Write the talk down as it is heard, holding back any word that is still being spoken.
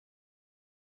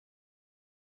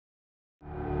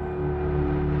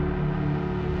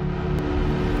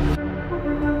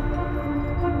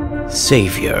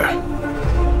Savior.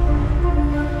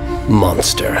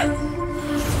 Monster.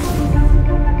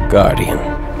 Guardian.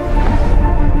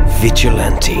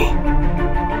 Vigilante.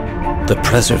 The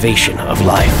preservation of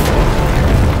life.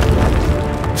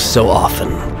 So often,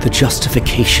 the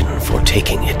justification for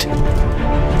taking it.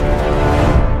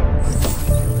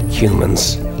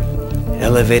 Humans,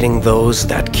 elevating those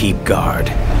that keep guard,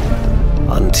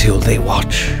 until they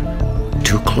watch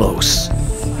too close,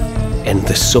 and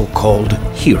the so-called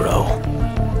hero,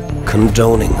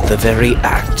 condoning the very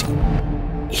act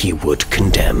he would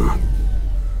condemn.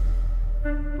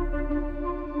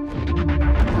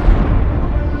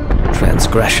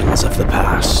 Transgressions of the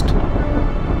past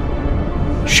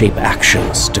shape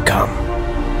actions to come.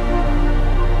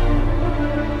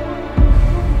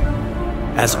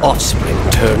 As offspring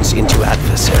turns into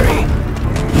adversary,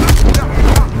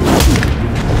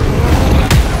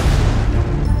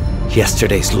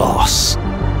 yesterday's loss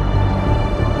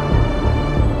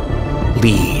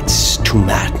leads to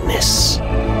madness.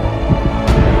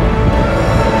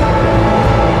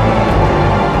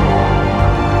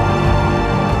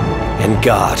 And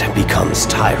God becomes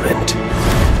tyrant,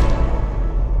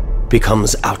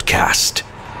 becomes outcast,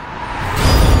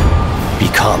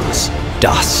 becomes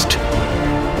dust,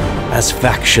 as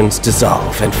factions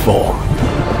dissolve and form,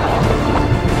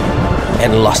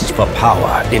 and lust for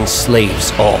power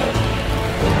enslaves all.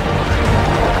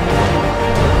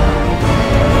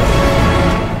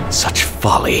 Such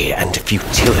folly and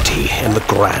futility in the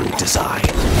grand design.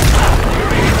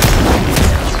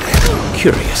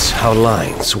 Curious how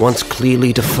lines once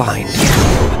clearly defined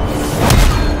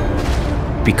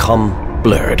become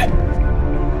blurred.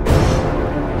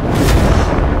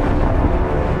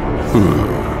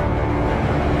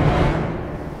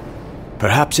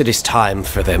 Perhaps it is time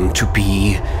for them to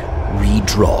be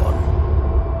redrawn.